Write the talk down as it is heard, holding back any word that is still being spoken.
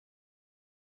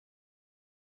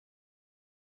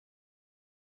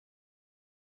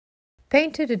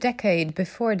Painted a decade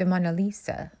before the Mona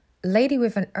Lisa, Lady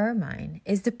with an Ermine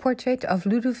is the portrait of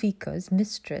Ludovico's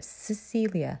mistress,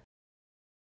 Cecilia.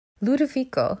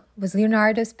 Ludovico was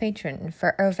Leonardo's patron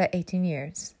for over 18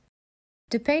 years.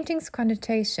 The painting's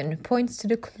connotation points to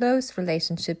the close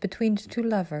relationship between the two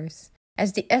lovers,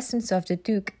 as the essence of the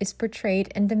Duke is portrayed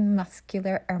in the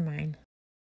muscular Ermine.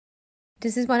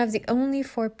 This is one of the only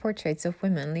 4 portraits of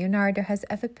women Leonardo has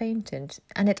ever painted,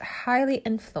 and it highly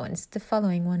influenced the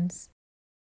following ones.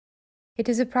 It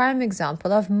is a prime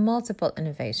example of multiple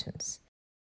innovations.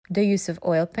 The use of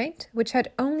oil paint, which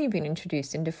had only been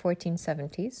introduced in the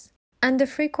 1470s, and the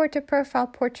three-quarter profile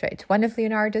portrait, one of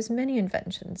Leonardo's many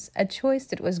inventions, a choice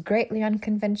that was greatly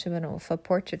unconventional for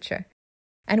portraiture,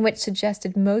 and which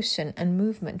suggested motion and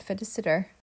movement for the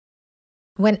sitter.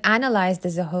 When analyzed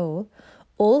as a whole,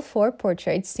 all 4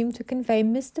 portraits seem to convey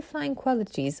mystifying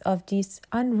qualities of these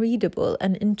unreadable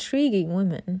and intriguing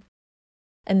women.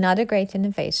 Another great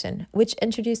innovation, which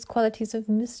introduced qualities of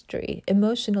mystery,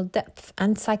 emotional depth,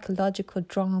 and psychological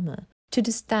drama to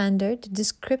the standard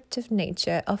descriptive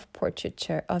nature of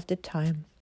portraiture of the time.